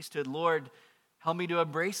holy priesthood. Lord, help me to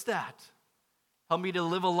embrace that. Help me to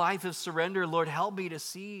live a life of surrender. Lord, help me to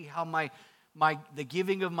see how my the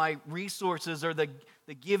giving of my resources, or the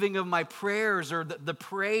giving of my prayers, or the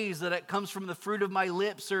praise that it comes from the fruit of my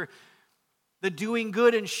lips, or the doing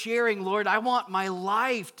good and sharing. Lord, I want my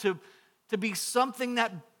life to be something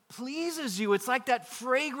that pleases you. It's like that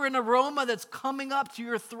fragrant aroma that's coming up to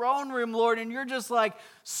your throne room, Lord, and you're just like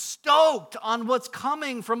stoked on what's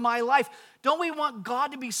coming from my life. Don't we want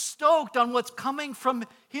God to be stoked on what's coming from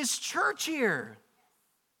his church here?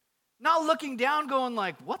 Not looking down going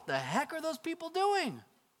like, what the heck are those people doing?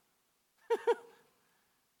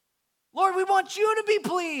 Lord, we want you to be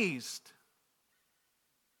pleased.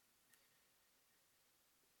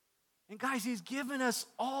 And guys, he's given us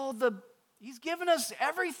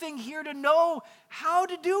everything here to know how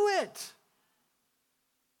to do it.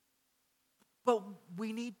 But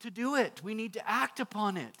we need to do it. We need to act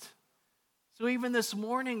upon it. So even this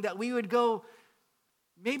morning that we would go,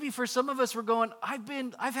 maybe for some of us we're going,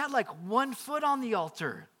 I've had like one foot on the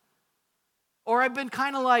altar. Or I've been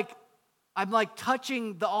kind of like, I'm like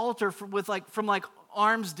touching the altar from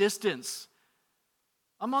arm's distance.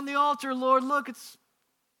 I'm on the altar, Lord, look, it's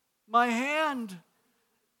my hand,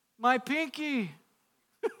 my pinky.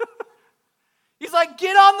 He's like,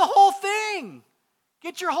 get on the whole thing.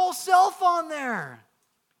 Get your whole self on there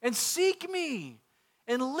and seek me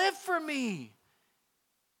and live for me.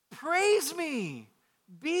 Praise me.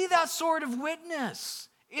 Be that sort of witness.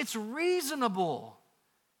 It's reasonable.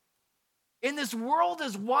 And this world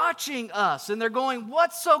is watching us and they're going,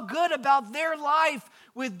 what's so good about their life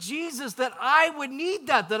with Jesus that I would need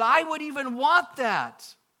that I would even want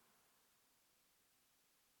that?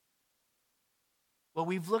 What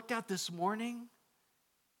we've looked at this morning,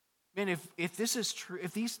 man, if this is true,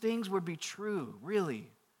 if these things would be true, really,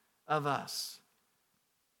 of us,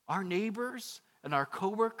 our neighbors and our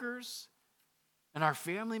coworkers and our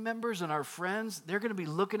family members and our friends, they're going to be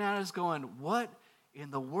looking at us going, what in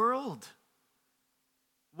the world?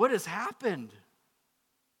 What has happened?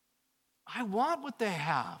 I want what they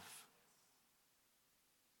have.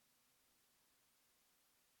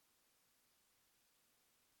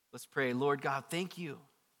 Let's pray. Lord God, thank you.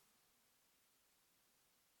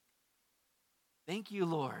 Thank you,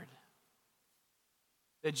 Lord,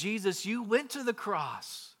 that Jesus, you went to the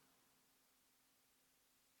cross.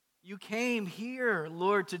 You came here,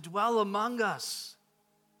 Lord, to dwell among us.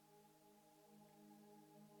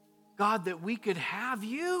 God, that we could have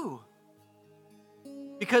you.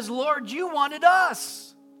 Because, Lord, you wanted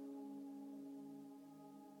us.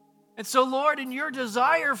 And so, Lord, in your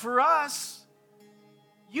desire for us,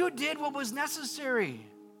 you did what was necessary.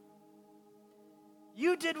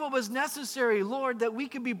 You did what was necessary, Lord, that we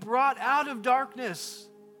could be brought out of darkness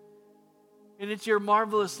and into your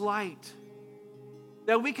marvelous light.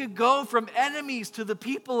 That we could go from enemies to the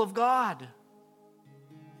people of God.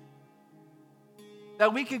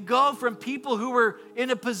 That we could go from people who were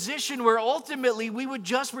in a position where ultimately we would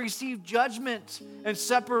just receive judgment and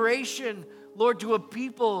separation, Lord, to a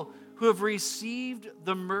people who have received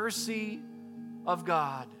the mercy of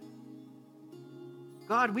God.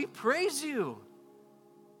 God, we praise you.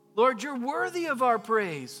 Lord, you're worthy of our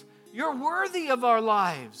praise. You're worthy of our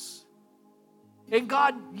lives. And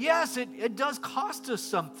God, yes, it does cost us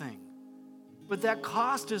something, but that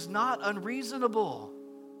cost is not unreasonable.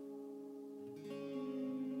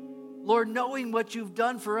 Lord, knowing what you've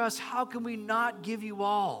done for us, how can we not give you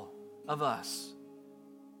all of us?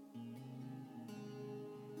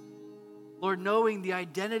 Lord, knowing the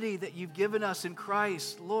identity that you've given us in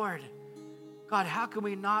Christ, Lord, God, how can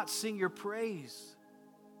we not sing your praise?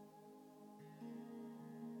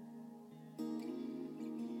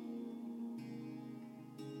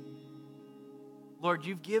 Lord,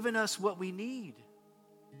 you've given us what we need.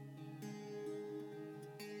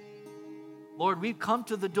 Lord, we've come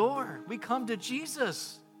to the door. We come to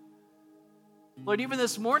Jesus. Lord, even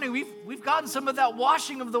this morning, we've gotten some of that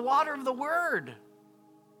washing of the water of the Word.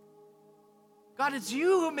 God, it's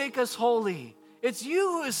you who make us holy. It's you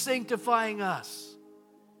who is sanctifying us.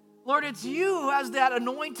 Lord, it's you who has that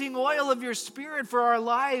anointing oil of your Spirit for our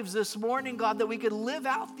lives this morning, God, that we could live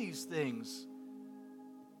out these things.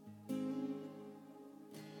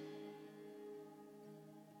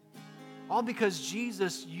 All because,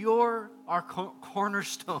 Jesus, you're our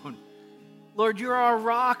cornerstone. Lord, you're our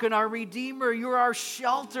rock and our redeemer. You're our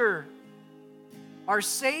shelter, our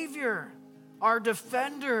Savior, our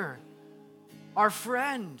defender, our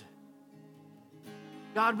friend.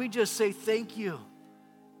 God, we just say thank you.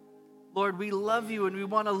 Lord, we love you and we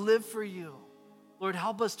want to live for you. Lord,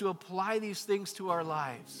 help us to apply these things to our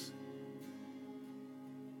lives.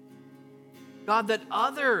 God, that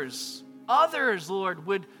others, Lord,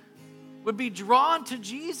 would be drawn to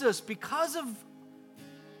Jesus because of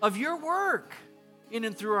of your work in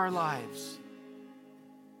and through our lives.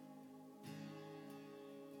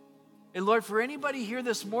 And Lord, for anybody here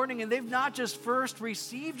this morning and they've not just first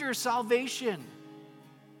received your salvation,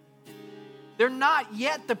 they're not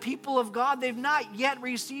yet the people of God. They've not yet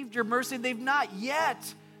received your mercy. They've not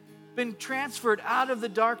yet been transferred out of the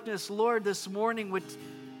darkness. Lord, this morning, would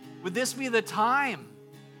this be the time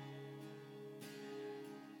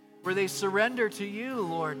where they surrender to you,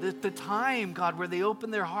 Lord? The time, God, where they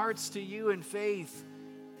open their hearts to you in faith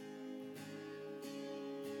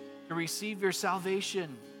to receive your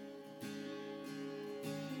salvation.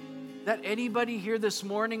 That anybody here this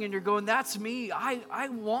morning and you're going, that's me. I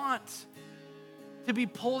want to be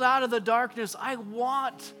pulled out of the darkness. I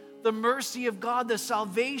want the mercy of God, the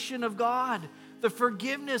salvation of God, the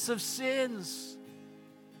forgiveness of sins.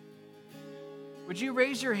 Would you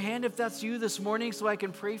raise your hand if that's you this morning so I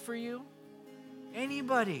can pray for you?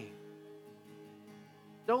 Anybody.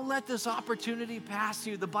 Don't let this opportunity pass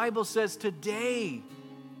you. The Bible says today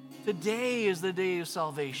is the day of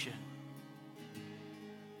salvation.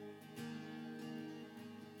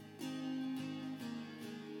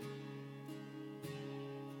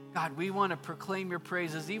 God, we want to proclaim your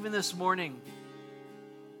praises even this morning.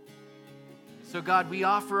 So God, we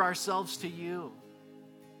offer ourselves to you.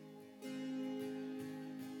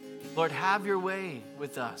 Lord, have your way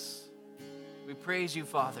with us. We praise you,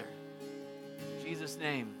 Father. In Jesus'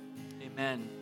 name, amen.